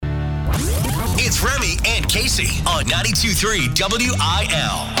It's Remy and Kasey on 92.3 WIL.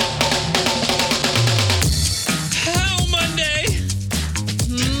 Oh, Monday.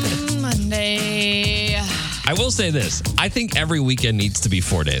 Monday. I will say this. I think every weekend needs to be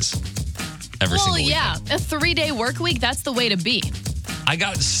 4 days. Every single weekend. Yeah. A 3-day work week, that's the way to be. I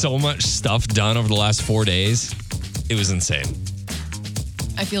got so much stuff done over the last 4 days. It was insane.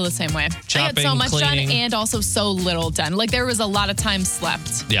 I feel the same way. Chopping, I had so much cleaning. done and also so little done. Like there was a lot of time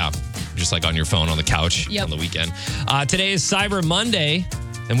slept. Yeah. Just like on your phone on the couch on the weekend. Today is Cyber Monday,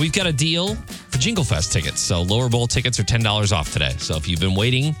 and we've got a deal for Jingle Fest tickets. So Lower Bowl tickets are $10 off today. So if you've been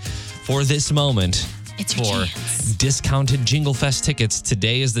waiting for this moment It's your for chance. discounted Jingle Fest tickets,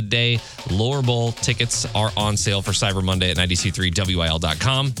 today is the day. Lower Bowl tickets are on sale for Cyber Monday at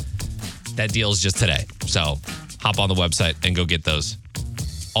 923WIL.com. That deal is just today. So hop on the website and go get those.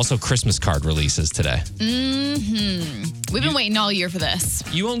 Also, Christmas card releases today. We've been waiting all year for this.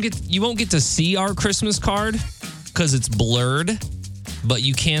 You won't get to see our Christmas card because it's blurred, but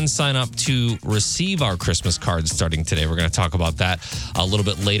you can sign up to receive our Christmas cards starting today. We're going to talk about that a little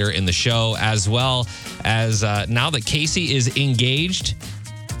bit later in the show, as well as now that Kasey is engaged,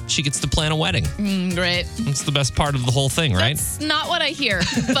 she gets to plan a wedding. Great. That's the best part of the whole thing, right? That's not what I hear,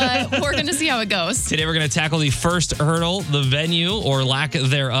 but we're going to see how it goes. Today, we're going to tackle the first hurdle, the venue or lack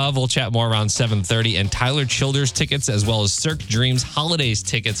thereof. We'll chat more around 7:30. And Tyler Childers tickets, as well as Cirque Dreams Holidays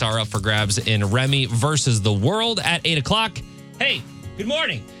tickets, are up for grabs in Remy versus the World at 8 o'clock. Hey, good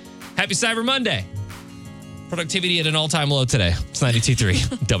morning. Happy Cyber Monday. Productivity at an all-time low today. It's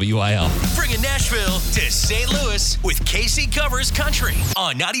 92.3 WIL. Bringing Nashville to St. Louis with Kasey Covers Country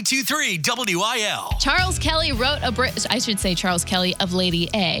on 92.3 WIL. Charles Kelly Charles Kelly of Lady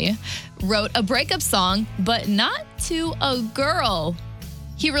A wrote a breakup song, but not to a girl.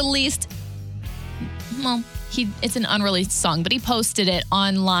 He released, it's an unreleased song, but he posted it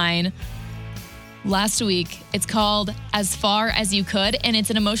online last week. It's called As Far As You Could, and it's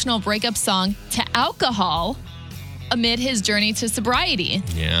an emotional breakup song to alcohol amid his journey to sobriety.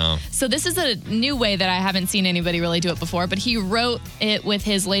 Yeah. So this is a new way that I haven't seen anybody really do it before, but he wrote it with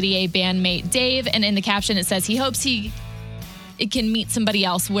his Lady A bandmate Dave, and in the caption it says he hopes it can meet somebody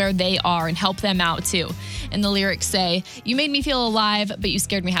else where they are and help them out too. And the lyrics say, "You made me feel alive, but you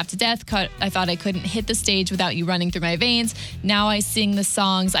scared me half to death. I thought I couldn't hit the stage without you running through my veins. Now I sing the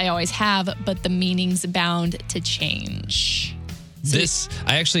songs I always have, but the meaning's bound to change."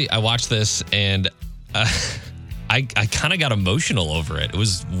 I watched this and I kind of got emotional over it. It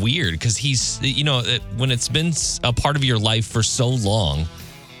was weird because he's, when it's been a part of your life for so long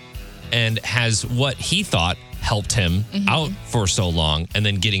and has what he thought helped him out for so long, and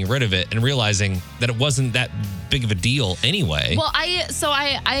then getting rid of it and realizing that it wasn't that big of a deal anyway. Well, I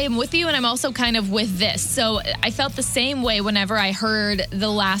am with you, and I'm also kind of with this. So I felt the same way whenever I heard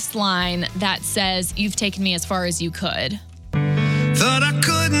the last line that says, "You've taken me as far as you could." Thought I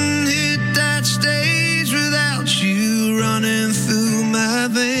couldn't hit that stage without you running through my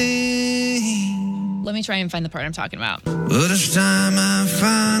veins. Let me try and find the part I'm talking about. But it's time I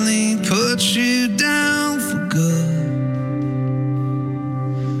finally put you down for good.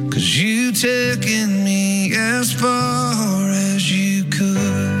 'Cause you taking me as far as you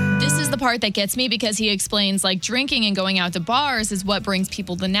could. This is the part that gets me because he explains like drinking and going out to bars is what brings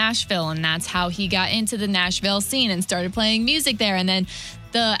people to Nashville. And that's how he got into the Nashville scene and started playing music there. And then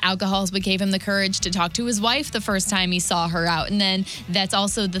the alcohol is what gave him the courage to talk to his wife the first time he saw her out. And then that's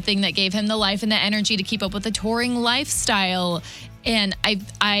also the thing that gave him the life and the energy to keep up with the touring lifestyle. And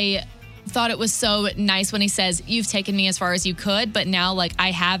I thought it was so nice when he says, "You've taken me as far as you could, but now like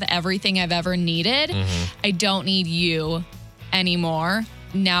I have everything I've ever needed. I don't need you anymore.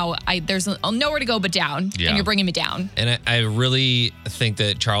 Now there's nowhere to go but down, and you're bringing me down." And I really think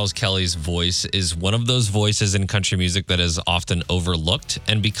that Charles Kelly's voice is one of those voices in country music that is often overlooked.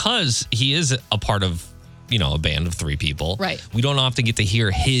 And because he is a part of, a band of three people, right, we don't often get to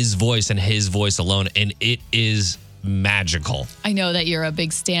hear his voice and his voice alone. And it is magical. I know that you're a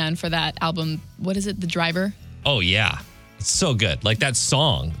big stan for that album. What is it? The Driver? Oh, yeah. It's so good. Like that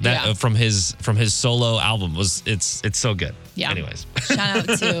song from his solo album it's so good. Yeah. Anyways. Shout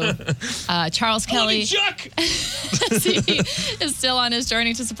out to Charles Kelly. Chuck! He is still on his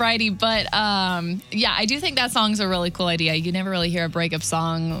journey to sobriety. But I do think that song's a really cool idea. You never really hear a breakup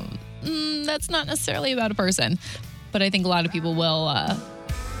song that's not necessarily about a person. But I think a lot of people will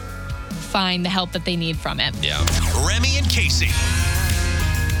find the help that they need from it. Yeah. Remy and Kasey.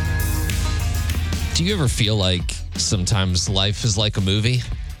 Do you ever feel like sometimes life is like a movie?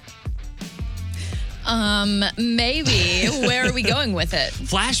 Maybe. Where are we going with it?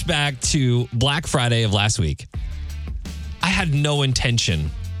 Flashback to Black Friday of last week. I had no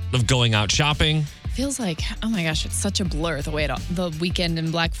intention of going out shopping. Feels like, oh my gosh, it's such a blur the way the weekend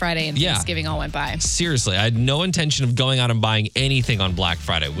and Black Friday and Thanksgiving all went by. Seriously, I had no intention of going out and buying anything on Black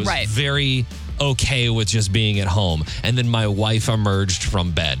Friday. Was Right. very okay with just being at home. And then my wife emerged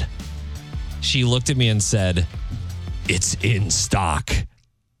from bed. She looked at me and said, "It's in stock."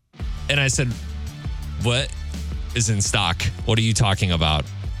 And I said, "What is in stock? What are you talking about?"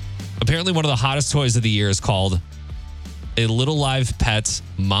 Apparently, one of the hottest toys of the year is called a Little Live Pets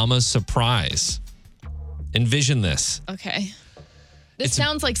Mama's Surprise. Envision this. Okay. This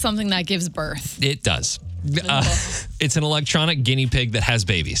sounds like something that gives birth. It does. It's an electronic guinea pig that has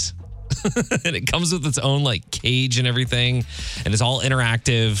babies. And it comes with its own like cage and everything. And it's all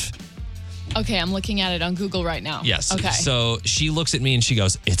interactive. Okay, I'm looking at it on Google right now. Yes. Okay. So she looks at me and she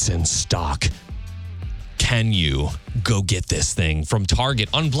goes, "It's in stock. Can you go get this thing from Target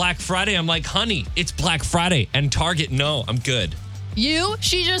on Black Friday?" I'm like, "Honey, it's Black Friday." And Target, no, I'm good.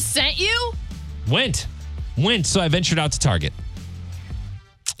 She just sent you? Went. So I ventured out to Target.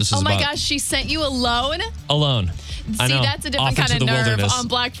 This is Oh my about gosh, she sent you alone? alone. I See, know. that's a different Off kind into of the nerve wilderness. on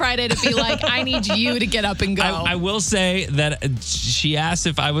Black Friday to be like, I need you to get up and go. I will say that she asked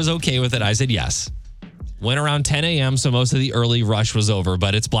if I was okay with it. I said yes. Went around 10 a.m., so most of the early rush was over,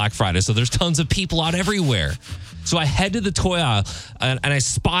 but it's Black Friday, so there's tons of people out everywhere. So I head to the toy aisle, and I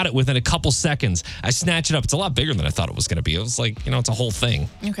spot it within a couple seconds. I snatch it up. It's a lot bigger than I thought it was going to be. It was like, it's a whole thing.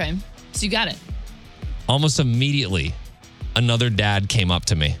 Okay, so you got it. Almost immediately, another dad came up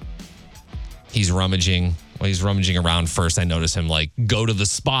to me. He's rummaging. Well, he's rummaging around first. I notice him go to the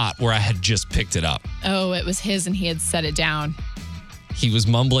spot where I had just picked it up. Oh, it was his and he had set it down. He was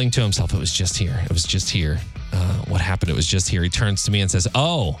mumbling to himself, "It was just here. It was just here. What happened? It was just here." He turns to me and says,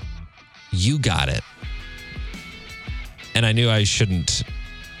 "Oh, you got it." And I knew I shouldn't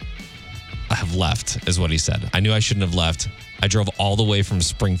have left, is what he said. I knew I shouldn't have left. I drove all the way from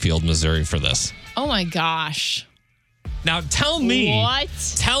Springfield, Missouri for this. Oh my gosh. Now tell me. What?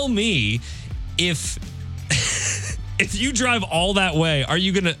 Tell me if if you drive all that way, are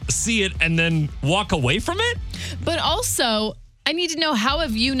you going to see it and then walk away from it? But also, I need to know, how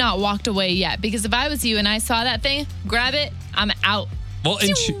have you not walked away yet? Because if I was you and I saw that thing, grab it, I'm out. Well,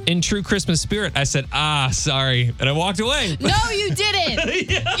 in true Christmas spirit, I said, sorry. And I walked away. No, you didn't.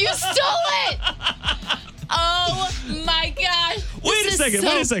 Yeah. You stole it. Oh my gosh. Wait a second.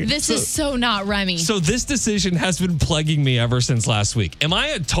 This is so not Remy. So this decision has been plaguing me ever since last week. Am I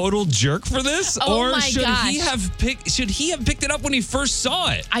a total jerk for this? Oh or my should gosh. should he have picked it up when he first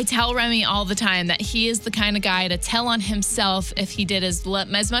saw it? I tell Remy all the time that he is the kind of guy to tell on himself if he did as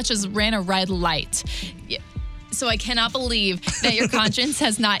much as ran a red light. So I cannot believe that your conscience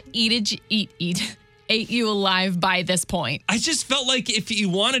has not ate you alive by this point. I just felt like if you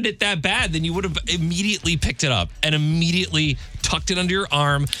wanted it that bad, then you would have immediately picked it up and immediately tucked it under your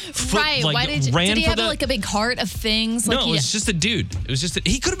arm. Right. Why did he have a big heart of things? No, it was just a dude. It was just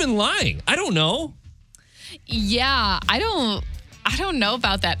he could have been lying. I don't know. Yeah, I don't know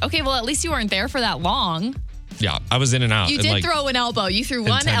about that. Okay, well, at least you weren't there for that long. Yeah, I was in and out. You did throw an elbow. You threw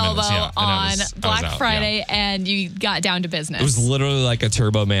one 10 elbow minutes, yeah. on I was Black out, Friday, and you got down to business. It was literally like a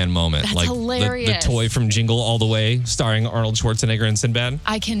Turbo Man moment. That's like hilarious. The toy from Jingle All the Way, starring Arnold Schwarzenegger and Sinbad.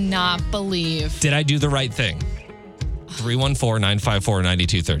 I cannot believe. Did I do the right thing?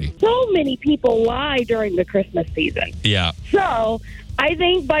 314-954-9230. So many people lie during the Christmas season. Yeah. So I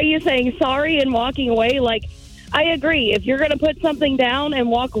think by you saying sorry and walking away, I agree. If you're going to put something down and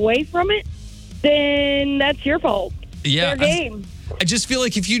walk away from it, then that's your fault. Yeah. Fair game. I just feel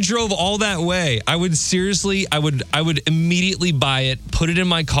like if you drove all that way, I would immediately buy it, put it in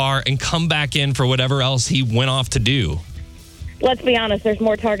my car, and come back in for whatever else he went off to do. Let's be honest, there's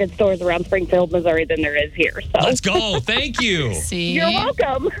more Target stores around Springfield, Missouri than there is here. So Let's go. Thank you. See? You're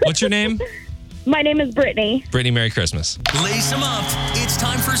welcome. What's your name? My name is Brittany. Brittany, Merry Christmas. Lace them up. It's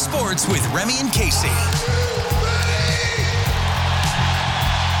time for sports with Remy and Kasey.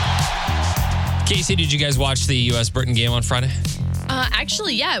 Kasey, did you guys watch the U.S.-Britain game on Friday?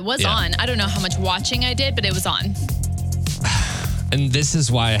 Actually, yeah, it was on. I don't know how much watching I did, but it was on. And this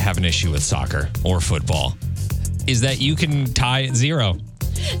is why I have an issue with soccer or football, is that you can tie at 0.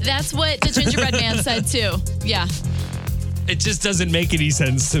 That's what the gingerbread man said, too. Yeah. It just doesn't make any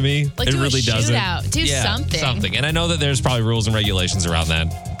sense to me. Like, it do really a doesn't. shootout. Do something. Something. And I know that there's probably rules and regulations around that.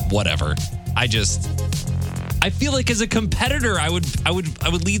 Whatever. I feel like as a competitor, I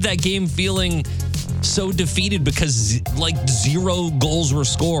would leave that game feeling so defeated because 0 goals were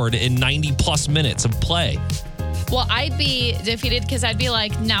scored in 90 plus minutes of play. Well, I'd be defeated because I'd be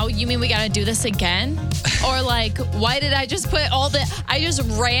like, now you mean we got to do this again? Or why did I just put I just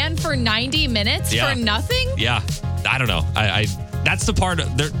ran for 90 minutes for nothing? Yeah. I don't know. that's the part.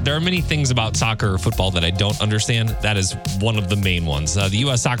 There are many things about soccer or football that I don't understand. That is one of the main ones. The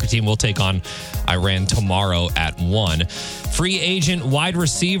U.S. soccer team will take on Iran tomorrow at 1. Free agent wide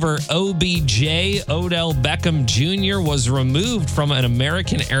receiver OBJ, Odell Beckham Jr., was removed from an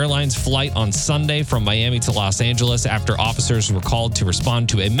American Airlines flight on Sunday from Miami to Los Angeles after officers were called to respond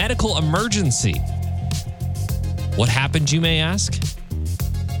to a medical emergency. What happened, you may ask?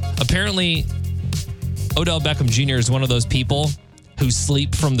 Apparently, Odell Beckham Jr. is one of those people who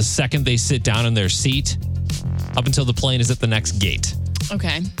sleep from the second they sit down in their seat up until the plane is at the next gate.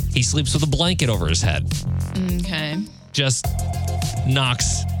 Okay. He sleeps with a blanket over his head. Okay. Just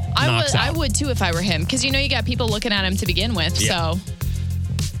knocks out. I would too if I were him, because you got people looking at him to begin with. Yeah. So,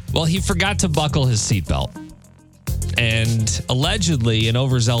 well, he forgot to buckle his seatbelt, and allegedly, an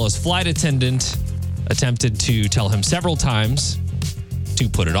overzealous flight attendant attempted to tell him several times to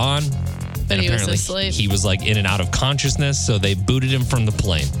put it on. But And he was apparently asleep. he was like in and out of consciousness, so they booted him from the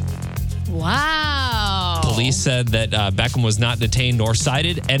plane. wow. Police said that Beckham was not detained nor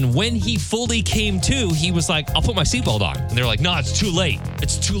cited, and when he fully came to, he was like, I'll put my seatbelt on. And they're like, no, it's too late.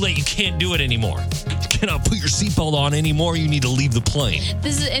 It's too late. You can't do it anymore. You cannot put your seatbelt on anymore. You need to leave the plane.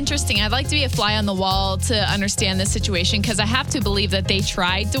 This is interesting. I'd like to be a fly on the wall to understand this situation, because I have to believe that they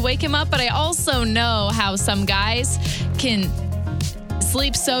tried to wake him up, but I also know how some guys can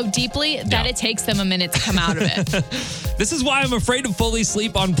sleep so deeply that it takes them a minute to come out of it. This is why I'm afraid to fully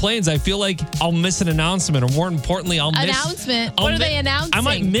sleep on planes. I feel like I'll miss an announcement, or more importantly, I'll miss... Announcement? What are they announcing? I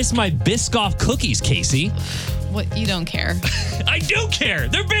might miss my Biscoff cookies, Kasey. What? You don't care. I do care.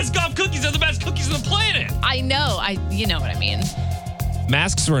 They're Biscoff cookies. They're the best cookies on the planet. I know. You know what I mean.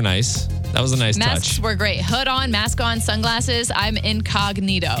 Masks were nice. That was a nice Masks touch. were great. Hood on, mask on, sunglasses. I'm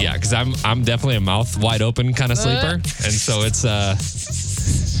incognito. Yeah, because I'm definitely a mouth wide open kind of sleeper, and so it's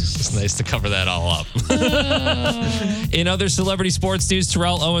nice to cover that all up. In other celebrity sports news,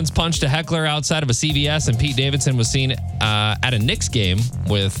 Terrell Owens punched a heckler outside of a CVS, and Pete Davidson was seen at a Knicks game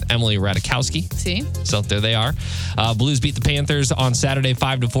with Emily Ratajkowski. See? So there they are. Blues beat the Panthers on Saturday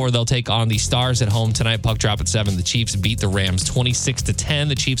 5-4. They'll take on the Stars at home tonight. Puck drop at 7. The Chiefs beat the Rams 26-10.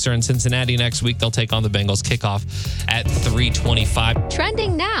 The Chiefs are in Cincinnati next week. They'll take on the Bengals. Kickoff at 3:25.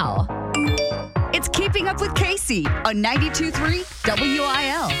 Trending now. It's Keeping Up with Kasey on 92.3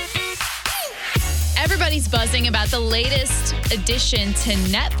 WIL. Everybody's buzzing about the latest addition to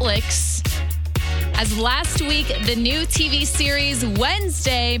Netflix, as last week the new TV series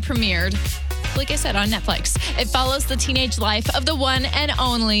Wednesday premiered. Like I said, on Netflix. It follows the teenage life of the one and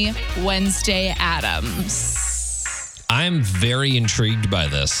only Wednesday Addams. I'm very intrigued by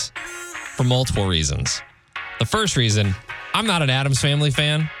this for multiple reasons. The first reason, I'm not an Addams Family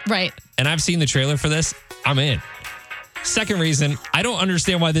fan, Right. and I've seen the trailer for this. I'm in. Second reason, I don't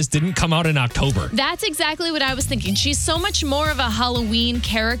understand why this didn't come out in October. That's exactly what I was thinking. She's so much more of a Halloween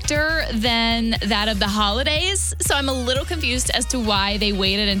character than that of the holidays. So I'm a little confused as to why they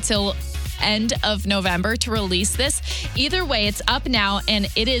waited until end of November to release this. Either way, it's up now, and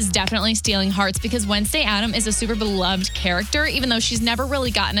it is definitely stealing hearts, because Wednesday Addams is a super beloved character, even though she's never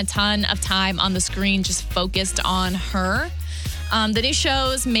really gotten a ton of time on the screen just focused on her. The new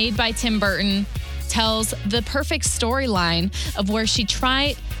show's made by Tim Burton tells the perfect storyline of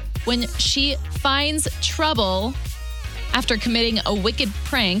when she finds trouble after committing a wicked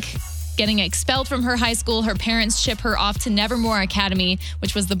prank, getting expelled from her high school. Her parents ship her off to Nevermore Academy,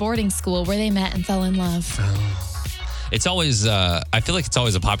 which was the boarding school where they met and fell in love. It's always, I feel like it's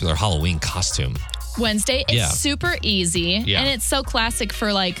always a popular Halloween costume. Wednesday, it's super easy, Yeah. and it's so classic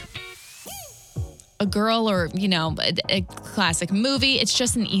for like a girl or, a classic movie. It's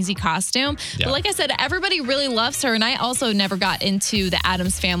just an easy costume. Yeah. But like I said, everybody really loves her, and I also never got into the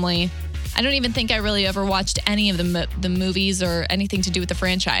Addams Family. I don't even think I really ever watched any of the movies or anything to do with the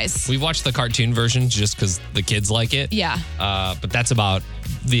franchise. We've watched the cartoon version just because the kids like it. Yeah. But that's about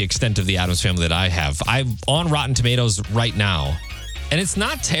the extent of the Addams Family that I have. I'm on Rotten Tomatoes right now, and it's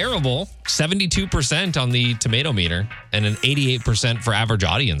not terrible. 72% on the tomato meter and an 88% for average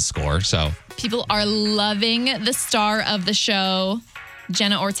audience score. So People are loving the star of the show,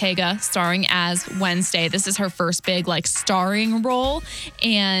 Jenna Ortega, starring as Wednesday. This is her first big starring role,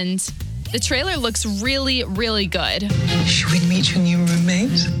 and the trailer looks really, really good. Should we meet your new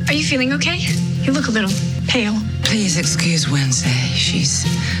roommate? Are you feeling okay? You look a little pale. Please excuse Wednesday. She's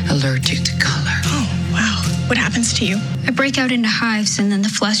allergic to color. Oh, wow. What happens to you? I break out into hives and then the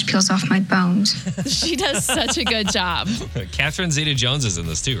flesh peels off my bones. She does such a good job. Catherine Zeta-Jones is in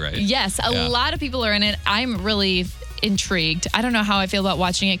this too, right? Yes, a lot of people are in it. I'm really intrigued. I don't know how I feel about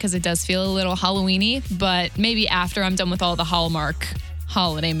watching it because it does feel a little Halloween-y, but maybe after I'm done with all the Hallmark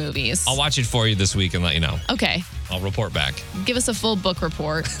holiday movies. I'll watch it for you this week and let you know. Okay. I'll report back. Give us a full book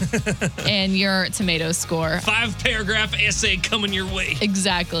report and your tomato score. 5-paragraph essay coming your way.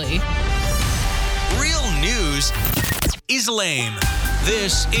 Exactly. Real news is lame.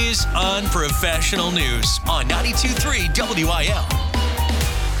 This is Unprofessional News on 92.3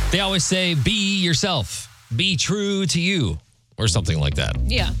 WIL. They always say, be yourself. Be true to you. Or something like that.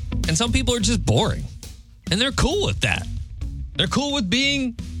 Yeah. And some people are just boring. And they're cool with that. They're cool with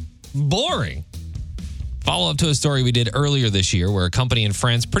being boring. Follow up to a story we did earlier this year where a company in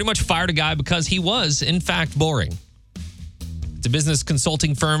France pretty much fired a guy because he was, in fact, boring. It's a business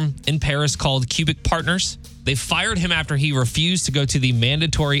consulting firm in Paris called Cubic Partners. They fired him after he refused to go to the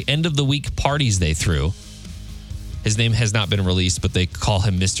mandatory end-of-the-week parties they threw. His name has not been released, but they call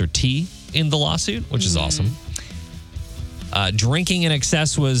him Mr. T in the lawsuit, which is awesome. Drinking in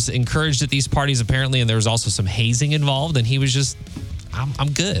excess was encouraged at these parties, apparently, and there was also some hazing involved, and he was just,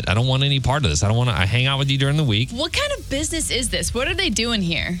 I'm good. I don't want any part of this. I hang out with you during the week. What kind of business is this? What are they doing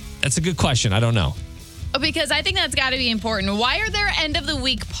here? That's a good question. I don't know. Because I think that's got to be important. Why are there end of the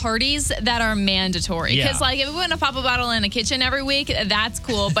week parties that are mandatory? Because if we want to pop a bottle in a kitchen every week, that's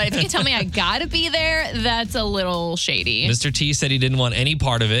cool. But if you can tell me I got to be there, that's a little shady. Mr. T said he didn't want any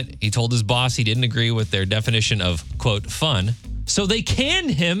part of it. He told his boss he didn't agree with their definition of, quote, fun. So they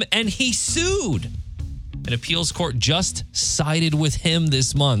canned him and he sued. An appeals court just sided with him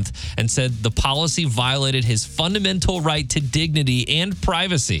this month and said the policy violated his fundamental right to dignity and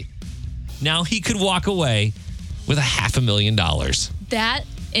privacy. Now he could walk away with $500,000. That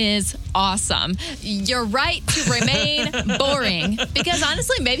is awesome. You're right to remain boring. Because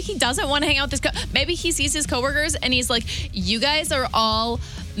honestly, maybe he doesn't want to hang out with maybe he sees his coworkers and he's like, you guys are all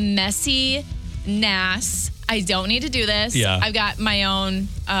messy, nass. I don't need to do this. Yeah. I've got my own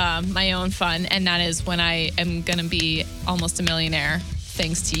fun, and that is when I am going to be almost a millionaire,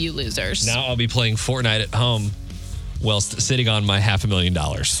 thanks to you losers. Now I'll be playing Fortnite at home whilst sitting on my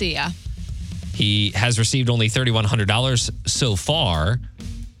 $500,000. See ya. He has received only $3,100 so far,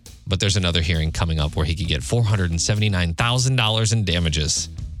 but there's another hearing coming up where he could get $479,000 in damages.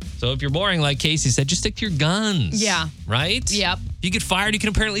 So if you're boring, like Kasey said, just stick to your guns. Yeah. Right? Yep. If you get fired, you can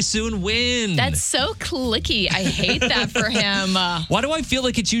apparently sue and win. That's so cliquey. I hate that for him. Why do I feel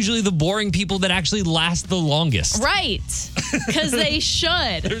like it's usually the boring people that actually last the longest? Right. Because they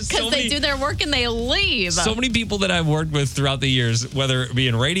should. Because they do their work and they leave. So many people that I've worked with throughout the years, whether it be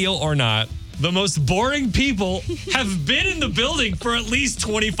in radio or not, the most boring people have been in the building for at least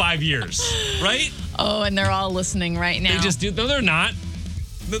 25 years, right? Oh, and they're all listening right now. They just do. No, they're not.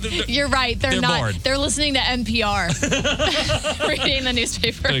 You're right. They're not. Bored. They're listening to NPR, reading the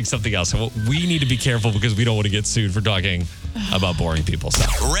newspaper. Doing something else. Well, we need to be careful because we don't want to get sued for talking about boring people. So.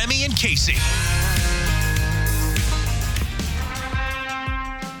 Remy and Kasey.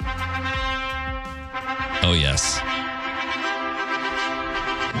 Oh, yes.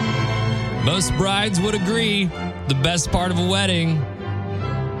 Most brides would agree the best part of a wedding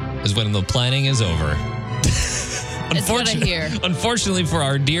is when the planning is over. It's what I hear. Unfortunately for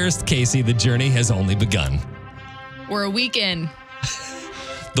our dearest Kasey, the journey has only begun. We're a week in.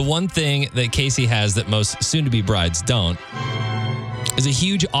 The one thing that Kasey has that most soon-to-be brides don't is a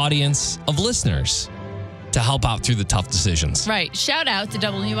huge audience of listeners to help out through the tough decisions. Right. Shout out to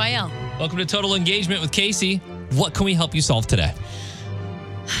WIL. Welcome to Total Engagement with Kasey. What can we help you solve today?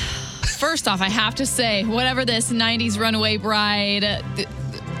 First off, I have to say, whatever this 90s runaway bride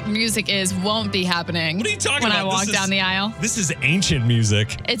music is won't be happening. What are you talking when about? I walk down the aisle. This is ancient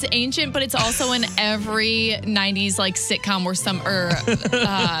music. It's ancient, but it's also in every 90s like sitcom or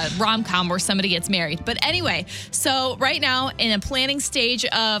rom-com where somebody gets married. But anyway, so right now in a planning stage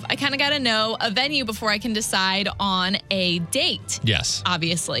of, I kind of got to know a venue before I can decide on a date. Yes.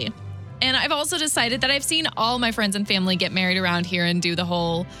 Obviously. And I've also decided that I've seen all my friends and family get married around here and do the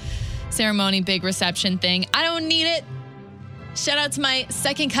whole ceremony, big reception thing. I don't need it. Shout out to my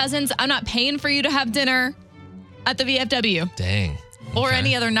second cousins. I'm not paying for you to have dinner at the VFW. Dang. Or Okay.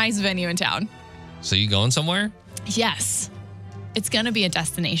 any other nice venue in town. So you going somewhere? Yes. It's going to be a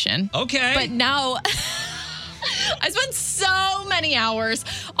destination. Okay. But now I spent so many hours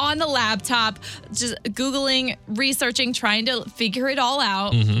on the laptop just Googling, researching, trying to figure it all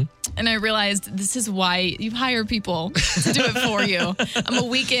out. Mm-hmm. And I realized this is why you hire people to do it for you. I'm a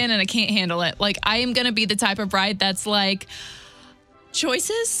week in and I can't handle it. Like, I am going to be the type of bride that's like,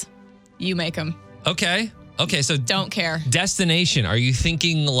 choices, you make them. Okay. So Don't care. destination. Are you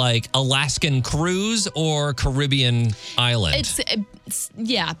thinking like Alaskan cruise or Caribbean island? It's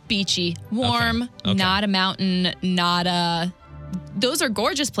yeah, beachy, warm, Okay. not a mountain, not a. Those are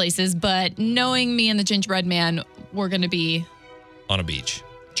gorgeous places, but knowing me and the gingerbread man, we're going to be on a beach?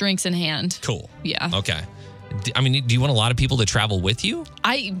 Drinks in hand. Cool. Yeah. Okay. I mean, do you want a lot of people to travel with you?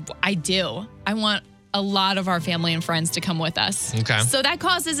 I do. I want a lot of our family and friends to come with us. Okay. So that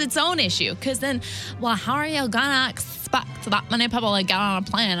causes its own issue because then, well, how are you gonna expect that many people to get on a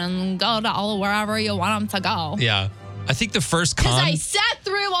plane and go to all wherever you want them to go? Yeah. I think the first Because con... I sat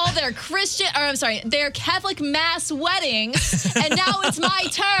through all their Catholic mass weddings, and now it's my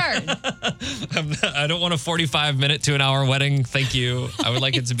turn. I don't want a 45-minute to an hour wedding. Thank you. I would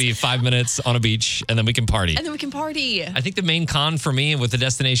like it to be 5 minutes on a beach, and then we can party. And then we can party. I think the main con for me with the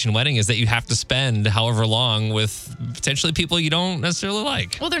destination wedding is that you have to spend however long with potentially people you don't necessarily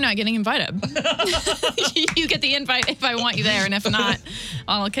like. Well, they're not getting invited. You get the invite if I want you there, and if not,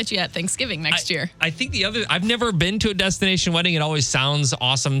 I'll catch you at Thanksgiving next year. I think I've never been to a destination wedding. It always sounds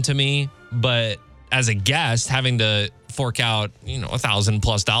awesome to me, but as a guest, having to fork out,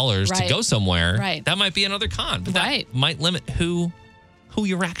 $1,000+ to go somewhere, right, that might be another con. But right, that might limit who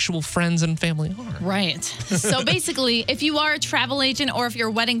your actual friends and family are. Right. So basically, if you are a travel agent or if you're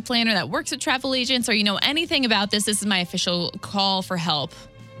a wedding planner that works with travel agents or you know anything about this is my official call for help.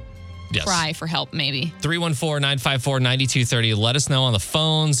 Yes. Cry for help, maybe. 314-954-9230. Let us know on the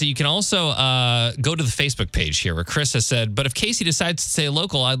phone. So you can also go to the Facebook page here where Chris has said, but if Kasey decides to stay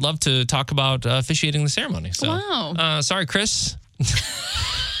local, I'd love to talk about officiating the ceremony. So, wow. Sorry, Chris.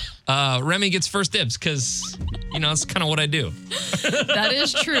 Remy gets first dibs because, it's kind of what I do. That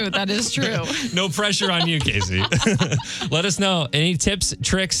is true. That is true. No pressure on you, Kasey. Let us know any tips,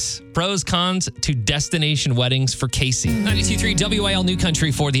 tricks, pros, cons to destination weddings for Kasey. 92.3 WIL New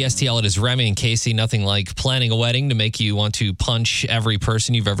Country for the STL. It is Remy and Kasey. Nothing like planning a wedding to make you want to punch every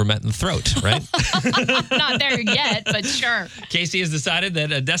person you've ever met in the throat, right? Not there yet, but sure. Kasey has decided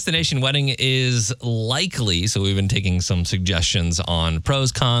that a destination wedding is likely, so we've been taking some suggestions on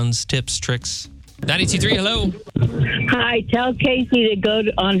pros, cons, tips, tricks. 92.3, hello. Hi, tell Kasey to go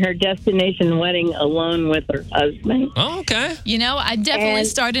on her destination wedding alone with her husband. Oh, okay. I'm definitely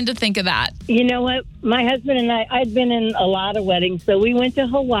starting to think of that. You know what? My husband and I'd been in a lot of weddings, so we went to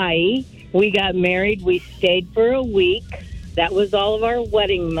Hawaii. We got married. We stayed for a week. That was all of our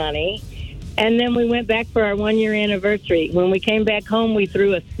wedding money. And then we went back for our 1-year anniversary. When we came back home, we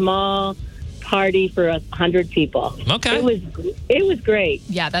threw a small party for 100 people. Okay. It was great.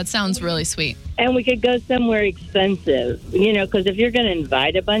 Yeah, that sounds really sweet. And we could go somewhere expensive, because if you're going to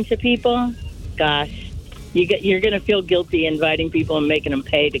invite a bunch of people, gosh, you're going to feel guilty inviting people and making them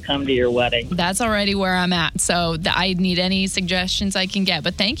pay to come to your wedding. That's already where I'm at. So I need any suggestions I can get,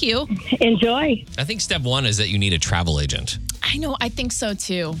 but thank you. Enjoy. I think step one is that you need a travel agent. I know. I think so,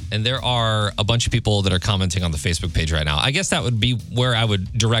 too. And there are a bunch of people that are commenting on the Facebook page right now. I guess that would be where I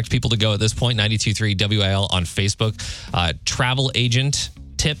would direct people to go at this point, 92.3 WIL on Facebook. Travel agent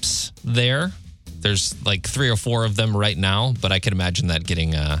tips there. There's like 3 or 4 of them right now, but I can imagine that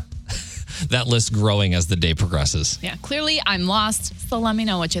getting that list growing as the day progresses. Yeah, clearly I'm lost, so let me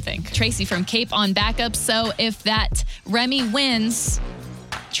know what you think. Tracy from Cape on backup. So if that Remy wins,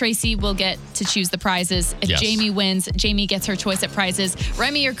 Tracy will get to choose the prizes. If Jamie wins, Jamie gets her choice at prizes.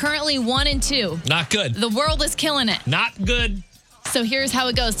 Remy, you're currently 1 and 2. Not good. The world is killing it. Not good. So here's how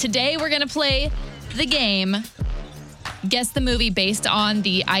it goes. Today we're going to play the game. Guess the movie based on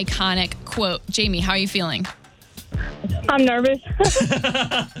the iconic quote. Jamie, how are you feeling? I'm nervous.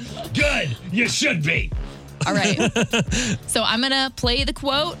 Good. You should be. All right. So I'm going to play the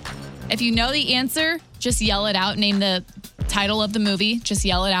quote. If you know the answer, just yell it out. Name the title of the movie. Just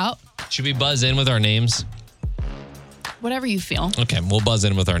yell it out. Should we buzz in with our names? Whatever you feel. Okay, we'll buzz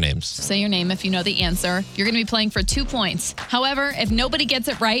in with our names. Say your name if you know the answer. You're going to be playing for 2 points. However, if nobody gets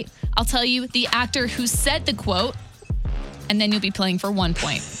it right, I'll tell you the actor who said the quote, and then you'll be playing for 1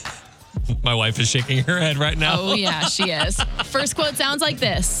 point. My wife is shaking her head right now. Oh, yeah, she is. First quote sounds like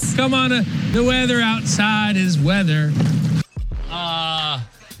this. Come on, the weather outside is weather.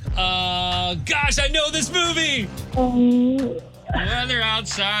 Gosh, I know this movie. Weather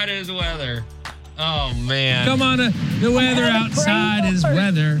outside is weather. Oh, man. Come on, the weather outside is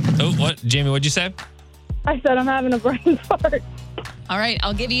weather. Oh, what? Jamie, what'd you say? I said I'm having a brain fart. All right,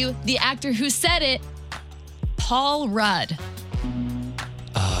 I'll give you the actor who said it, Paul Rudd.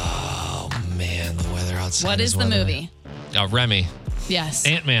 Oh, man, the weather outside What is the weather. movie? Remy. Yes.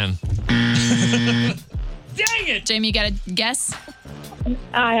 Ant-Man. Dang it! Jamie, you got a guess?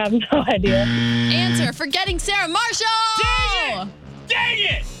 I have no idea. Answer, Forgetting Sarah Marshall! Dang it! Dang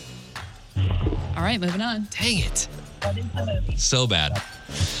it! All right, moving on. Dang it. So bad.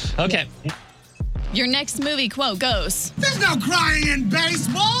 Okay. Your next movie quote goes. There's no crying in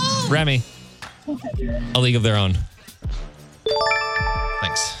baseball. Remy. A League of Their Own.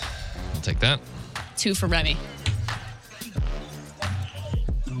 Thanks. I'll take that. 2 for Remy.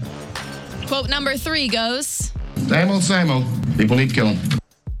 Quote number 3 goes, Same old. People need killing.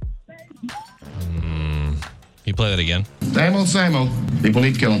 You play that again? Same old. People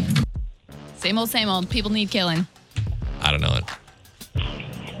need killing. same old, people need killing. I don't know it.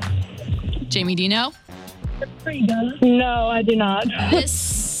 Jamie, do you know? No, I do not.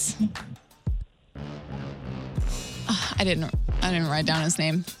 This. I didn't write down his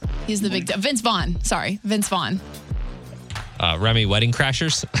name. He's the big Vince Vaughn. Sorry, Vince Vaughn. Remy, Wedding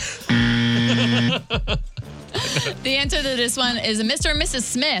Crashers. The answer to this one is Mr. and Mrs.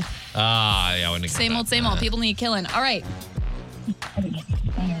 Smith. Yeah, I wouldn't have Same old. People need killing. All right.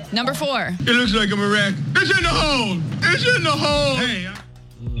 Number 4. It looks like I'm a wreck. It's in the hole. It's in the hole. Hey.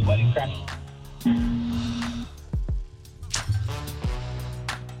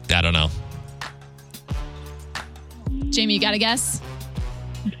 I don't know. Jamie, you got a guess?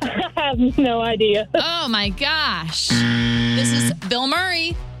 I have no idea. Oh my gosh. This is Bill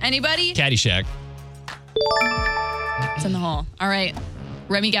Murray. Anybody? Caddyshack. It's in the hole. All right.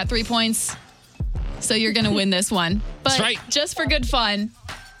 Remy got 3 points. So you're going to win this one. But That's right. Just for good fun,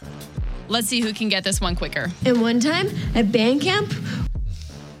 let's see who can get this one quicker. And one time at band camp,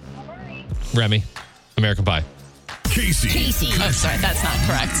 Remy, American Pie. Kasey. Oh, sorry. That's not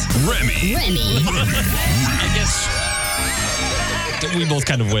correct. Remy. I guess we both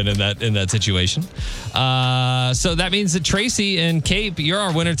kind of win in that situation. So that means that Tracy and Cape, you're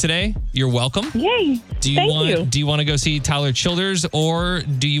our winner today. You're welcome. Yay. Do you want to go see Tyler Childers, or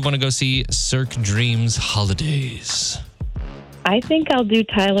do you want to go see Cirque Dreams Holidays? I think I'll do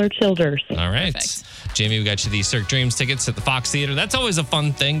Tyler Childers. All right. Perfect. Jamie, we got you the Cirque Dreams tickets at the Fox Theater. That's always a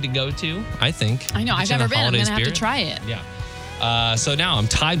fun thing to go to, I think. I know. I've Get you in never the been. I'm holiday going to have to spirit. try it. Yeah. So now I'm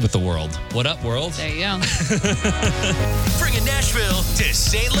tied with the world. What up, world? There you go. Bringing Nashville to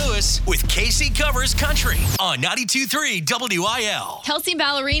St. Louis with Kasey Covers Country on 92.3 WIL. Kelsey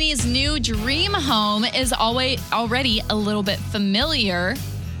Ballerini's new dream home is already a little bit familiar.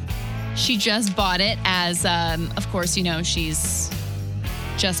 She just bought it as, of course, she's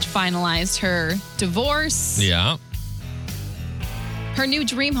just finalized her divorce. Yeah. Her new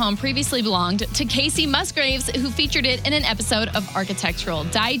dream home previously belonged to Kacey Musgraves, who featured it in an episode of Architectural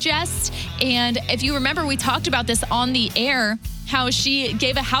Digest. And if you remember, we talked about this on the air, how she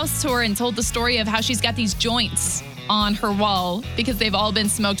gave a house tour and told the story of how she's got these joints on her wall because they've all been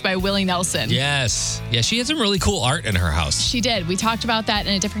smoked by Willie Nelson. Yes. Yeah, she had some really cool art in her house. She did. We talked about that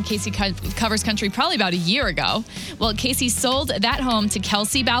in a different Kasey Covers Country probably about a year ago. Well, Kacey sold that home to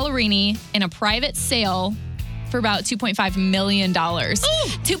Kelsey Ballerini in a private sale for about $2.5 million.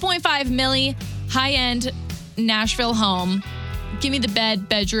 $2.5 million, high-end Nashville home. Give me the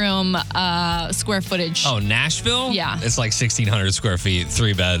bedroom square footage. Oh, Nashville? Yeah. It's like 1,600 square feet,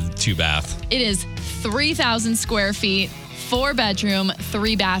 3 bed, 2 bath. It is 3,000 square feet, 4 bedroom,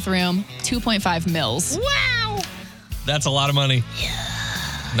 3 bathroom, 2.5 mils. Wow. That's a lot of money. Yeah.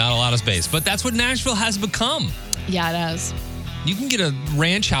 Not a lot of space, but that's what Nashville has become. Yeah, it is. You can get a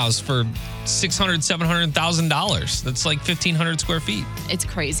ranch house for $600,000, $700,000. That's like 1,500 square feet. It's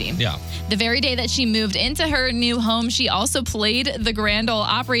crazy. Yeah. The very day that she moved into her new home, she also played the Grand Ole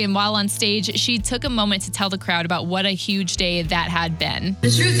Opry. And while on stage, she took a moment to tell the crowd about what a huge day that had been.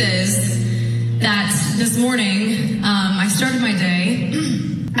 The truth is that this morning, I started my day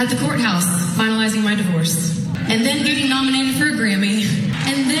at the courthouse finalizing my divorce, and then getting nominated for a Grammy,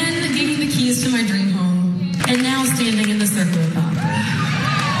 and then getting the keys to my dream home, and now standing in the circle of God.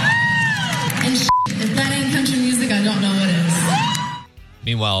 And if that ain't country music, I don't know what is.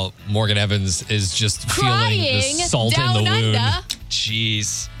 Meanwhile, Morgan Evans is just Crying feeling the salt in the down wound. under.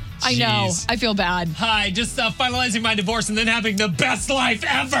 Jeez. I know. I feel bad. Hi, just finalizing my divorce and then having the best life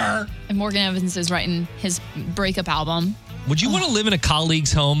ever. And Morgan Evans is writing his breakup album. Would you want to live in a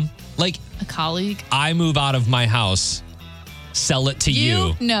colleague's home? Like a colleague? I move out of my house, sell it to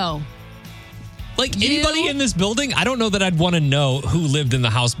you. No. Like anybody in this building, I don't know that I'd want to know who lived in the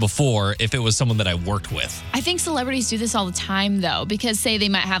house before if it was someone that I worked with. I think celebrities do this all the time, though, because say they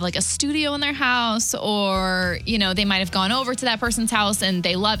might have like a studio in their house, or, they might have gone over to that person's house and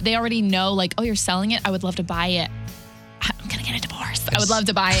they already know, like, oh, you're selling it? I would love to buy it. I'm going to get a divorce. I would love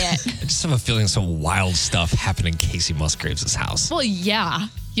to buy it. I just have a feeling some wild stuff happened in Kacey Musgraves' house. Well, yeah.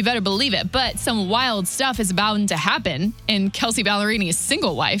 You better believe it. But some wild stuff is bound to happen in Kelsey Ballerini's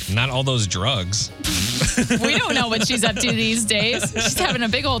single life. Not all those drugs. We don't know what she's up to these days. She's having a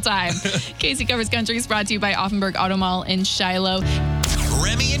big old time. Kasey Covers Country is brought to you by Offenburg Auto Mall in Shiloh.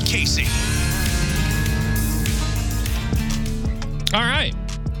 Remy and Kasey. All right.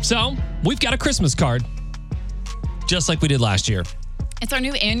 So we've got a Christmas card, just like we did last year. It's our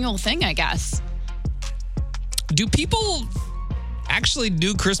new annual thing, I guess. Do people actually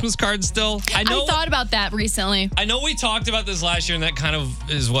do Christmas cards still? I thought about that recently. I know we talked about this last year, and that kind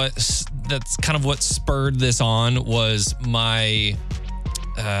of is that's kind of what spurred this on was my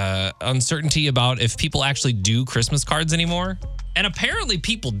uncertainty about if people actually do Christmas cards anymore. And apparently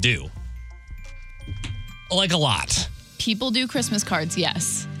people do. Like a lot. People do Christmas cards,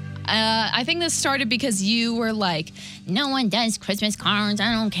 yes. I think this started because you were like, no one does Christmas cards.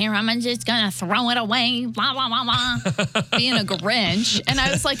 I don't care. I'm just going to throw it away. Blah, blah, blah, blah. Being a Grinch. And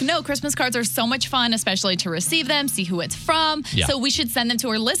I was like, no, Christmas cards are so much fun, especially to receive them, see who it's from. Yeah. So we should send them to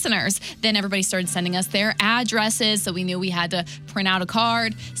our listeners. Then everybody started sending us their addresses. So we knew we had to print out a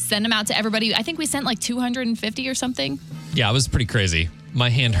card, send them out to everybody. I think we sent like 250 or something. Yeah, it was pretty crazy. My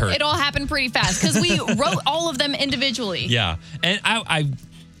hand hurt. It all happened pretty fast because we wrote all of them individually. Yeah. And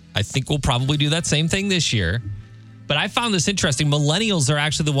I think we'll probably do that same thing this year. But I found this interesting. Millennials are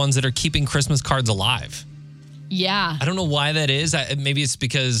actually the ones that are keeping Christmas cards alive. Yeah. I don't know why that is. Maybe it's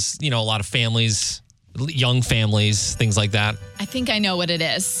because, a lot of families, young families, things like that. I think I know what it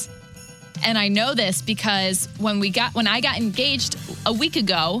is. And I know this because when I got engaged a week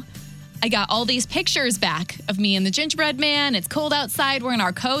ago, I got all these pictures back of me and the gingerbread man. It's cold outside. We're in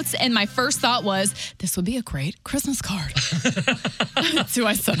our coats. And my first thought was, this would be a great Christmas card. Do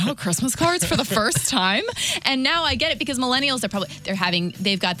I send out Christmas cards for the first time? And now I get it because millennials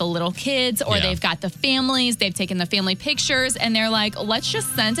they've got the little kids or they've got the families. They've taken the family pictures and they're like, let's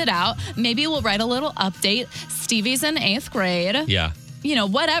just send it out. Maybe we'll write a little update. Stevie's in 8th grade. Yeah.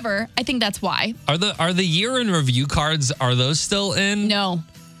 Whatever. I think that's why. Are the year in review cards, are those still in? No.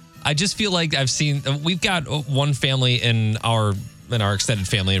 I just feel like we've got one family in our extended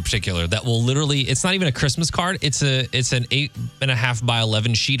family in particular that will literally, it's not even a Christmas card. It's an 8.5 by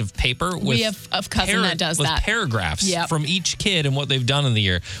 11 sheet of paper with we have a cousin that does that. Paragraphs from each kid and what they've done in the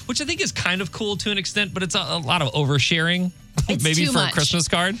year, which I think is kind of cool to an extent, but it's a lot of oversharing. Maybe for a Christmas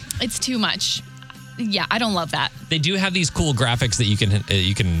card. It's too much. Yeah, I don't love that. They do have these cool graphics that you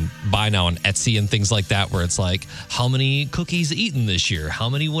can buy now on Etsy and things like that, where it's like how many cookies eaten this year, how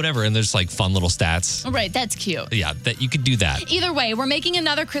many whatever, and there's like fun little stats. Right, that's cute. Yeah, that you could do that. Either way, we're making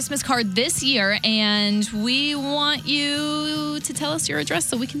another Christmas card this year, and we want you to tell us your address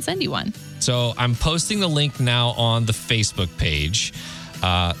so we can send you one. So I'm posting the link now on the Facebook page.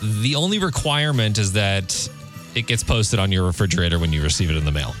 The only requirement is that it gets posted on your refrigerator when you receive it in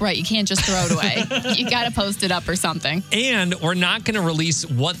the mail. Right. You can't just throw it away. You got to post it up or something. And we're not going to release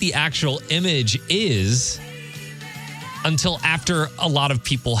what the actual image is until after a lot of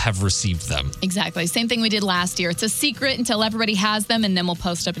people have received them. Exactly. Same thing we did last year. It's a secret until everybody has them, and then we'll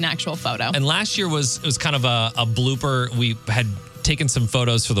post up an actual photo. And last year was kind of a blooper. We had taken some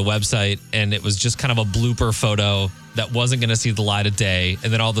photos for the website, and it was just kind of a blooper photo that wasn't going to see the light of day,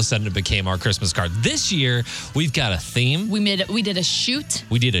 and then all of a sudden it became our Christmas card. This year, we've got a theme. We did a shoot.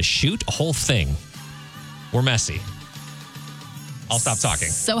 We did a shoot, a whole thing. We're messy. I'll stop talking.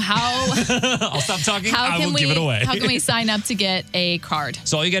 So how... I'll stop talking. I will give it away. How can we sign up to get a card?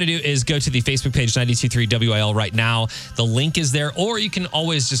 So all you got to do is go to the Facebook page, 92.3 WIL right now. The link is there. Or you can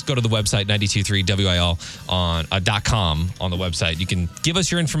always just go to the website, 92.3WIL.com on the website. You can give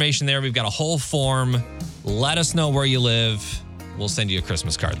us your information there. We've got a whole form. Let us know where you live. We'll send you a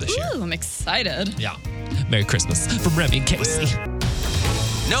Christmas card this year. Ooh, I'm excited. Yeah. Merry Christmas from Remy and Kasey.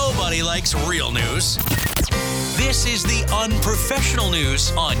 Nobody likes real news. This is the unprofessional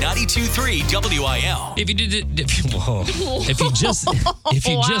news on 92.3 WIL. If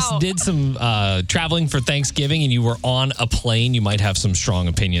you just did some traveling for Thanksgiving and you were on a plane, you might have some strong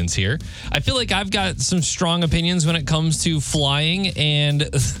opinions here. I feel like I've got some strong opinions when it comes to flying, and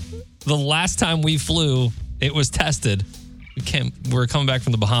the last time we flew, it was tested. We were coming back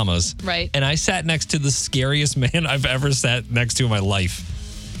from the Bahamas. Right. And I sat next to the scariest man I've ever sat next to in my life.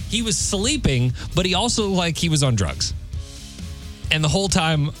 He was sleeping, but he also he was on drugs. And the whole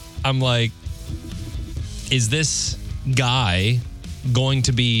time I'm like, is this guy going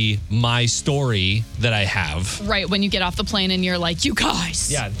to be my story that I have? Right, when you get off the plane and you're like, you guys.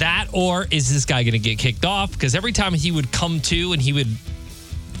 Yeah, that, or is this guy going to get kicked off? Because every time he would come to and he would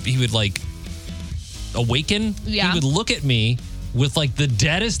awaken, he would look at me with the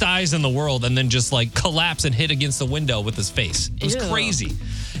deadest eyes in the world and then just collapse and hit against the window with his face. It was crazy.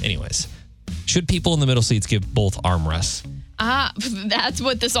 Anyways, should people in the middle seats give both armrests? That's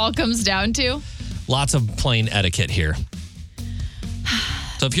what this all comes down to. Lots of plane etiquette here.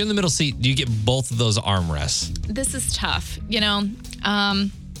 So if you're in the middle seat, do you get both of those armrests? This is tough.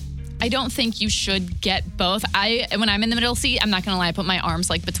 I don't think you should get both. When I'm in the middle seat, I'm not going to lie, I put my arms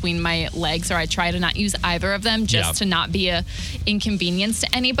between my legs, or I try to not use either of them just to not be a inconvenience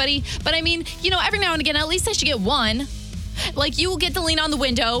to anybody. But I mean, every now and again, at least I should get one. Like, you get to lean on the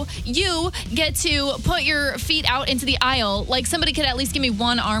window. You get to put your feet out into the aisle. Like, somebody could at least give me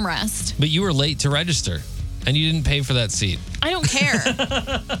one armrest. But you were late to register, and you didn't pay for that seat. I don't care.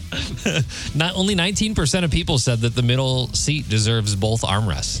 Not only 19% of people said that the middle seat deserves both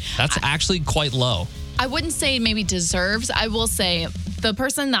armrests. That's actually quite low. I wouldn't say maybe deserves. I will say the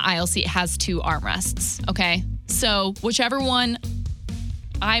person in the aisle seat has 2 armrests, okay? So whichever one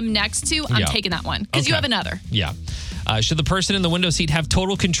I'm next to, I'm taking that one because you have another. Yeah. Should the person in the window seat have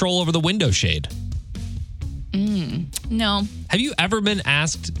total control over the window shade? No. Have you ever been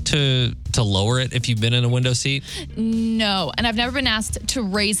asked to lower it if you've been in a window seat? No. And I've never been asked to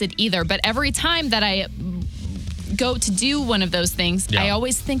raise it either. But every time that I go to do one of those things, I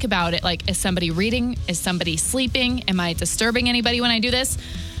always think about it like, is somebody reading? Is somebody sleeping? Am I disturbing anybody when I do this?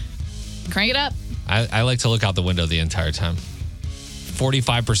 Crank it up. I like to look out the window the entire time.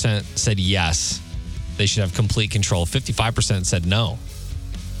 45% said yes, they should have complete control. 55% said no.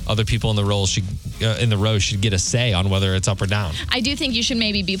 Other people in the row should get a say on whether it's up or down. I do think you should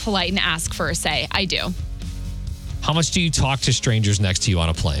maybe be polite and ask for a say. I do. How much do you talk to strangers next to you on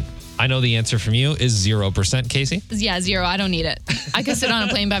a plane? I know the answer from you is 0%, Kasey. Yeah, 0. I don't need it. I could sit on a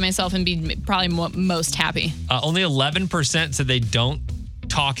plane by myself and be probably most happy. Only 11% said they don't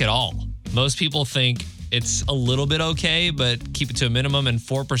talk at all. Most people think it's a little bit okay, but keep it to a minimum. And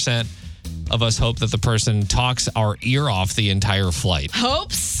 4% of us hope that the person talks our ear off the entire flight.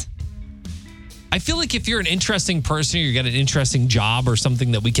 Hopes? I feel like if you're an interesting person or you got an interesting job or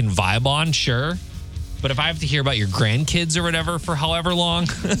something that we can vibe on, sure. But if I have to hear about your grandkids or whatever for however long.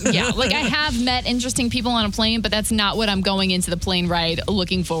 Yeah, like I have met interesting people on a plane, but that's not what I'm going into the plane ride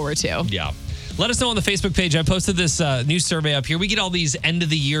looking forward to. Yeah. Let us know on the Facebook page. I posted this new survey up here. We get all these end of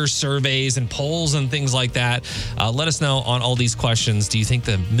the year surveys and polls and things like that. Let us know on all these questions. Do you think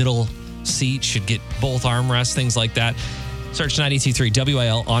the middle seat should get both armrests, things like that? Search 92.3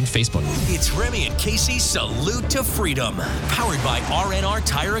 WIL on Facebook. It's Remy and Kasey Salute to Freedom. Powered by RNR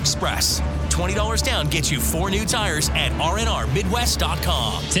Tire Express. $20 down gets you 4 new tires at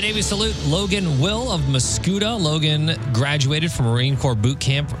rnrmidwest.com. Today we salute Logan Will of Muscuda. Logan graduated from Marine Corps boot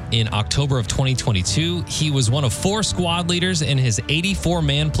camp in October of 2022. He was one of 4 squad leaders in his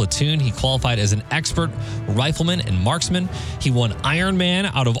 84-man platoon. He qualified as an expert rifleman and marksman. He won Ironman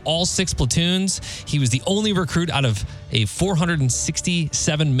out of all 6 platoons. He was the only recruit out of a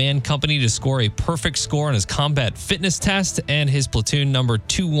 467-man company to score a perfect score on his combat fitness test, and his platoon number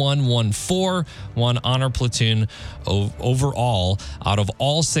 2114 won honor platoon overall out of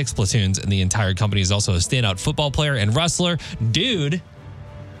all 6 platoons in the entire company. He's also a standout football player and wrestler. Dude,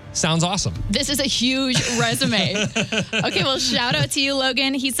 sounds awesome. This is a huge resume. Okay, well, shout out to you,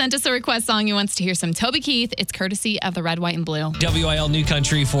 Logan. He sent us a request song. He wants to hear some Toby Keith. It's courtesy of the Red, White, and Blue. WIL New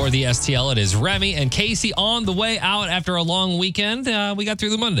Country for the STL. It is Remy and Kasey on the way out after a long weekend. We got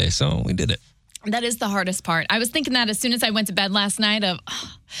through the Monday, so we did it. That is the hardest part. I was thinking that as soon as I went to bed last night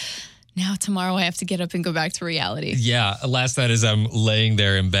now tomorrow I have to get up and go back to reality. Yeah, last night as I'm laying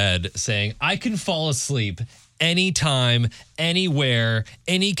there in bed saying, I can fall asleep anytime, anywhere,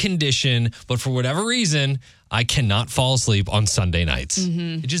 any condition, but for whatever reason, I cannot fall asleep on Sunday nights.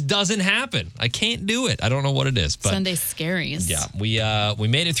 It just doesn't happen. I can't do it. I don't know what it is. But Sunday's scary. Yeah, we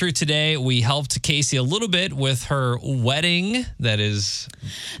made it through today. We helped Kasey a little bit with her wedding that is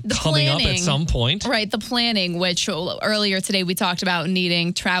coming up at some point. Right, the planning, which earlier today we talked about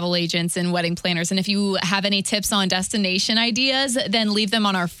needing travel agents and wedding planners. And if you have any tips on destination ideas, then leave them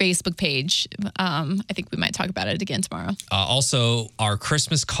on our Facebook page. I think we might talk about it again tomorrow. Also, our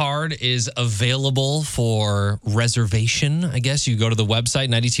Christmas card is available for reservation. I guess you go to the website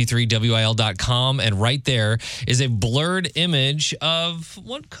 923wil.com, and right there is a blurred image of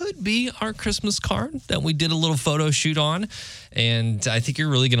what could be our Christmas card that we did a little photo shoot on, and I think you're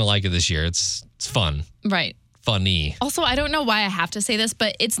really going to like it this year. It's fun. Right. Funny. Also, I don't know why I have to say this,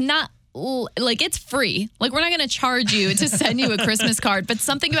 but it's not like it's free. Like, we're not going to charge you to send you a Christmas card, but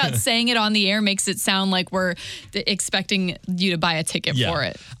something about saying it on the air makes it sound like we're expecting you to buy a ticket for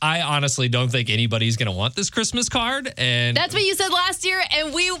it. I honestly don't think anybody's going to want this Christmas card. And that's what you said last year,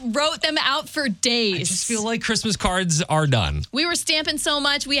 and we wrote them out for days. I just feel like Christmas cards are done. We were stamping so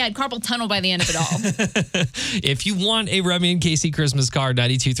much, we had carpal tunnel by the end of it all. If you want a Remy and Kasey Christmas card,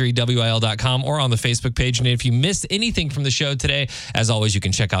 923wil.com or on the Facebook page. And if you missed anything from the show today, as always, you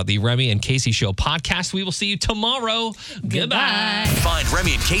can check out the Remy and Kasey Show podcast. We will see you tomorrow. Goodbye. Find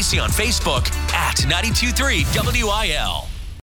Remy and Kasey on Facebook at 92.3 WIL.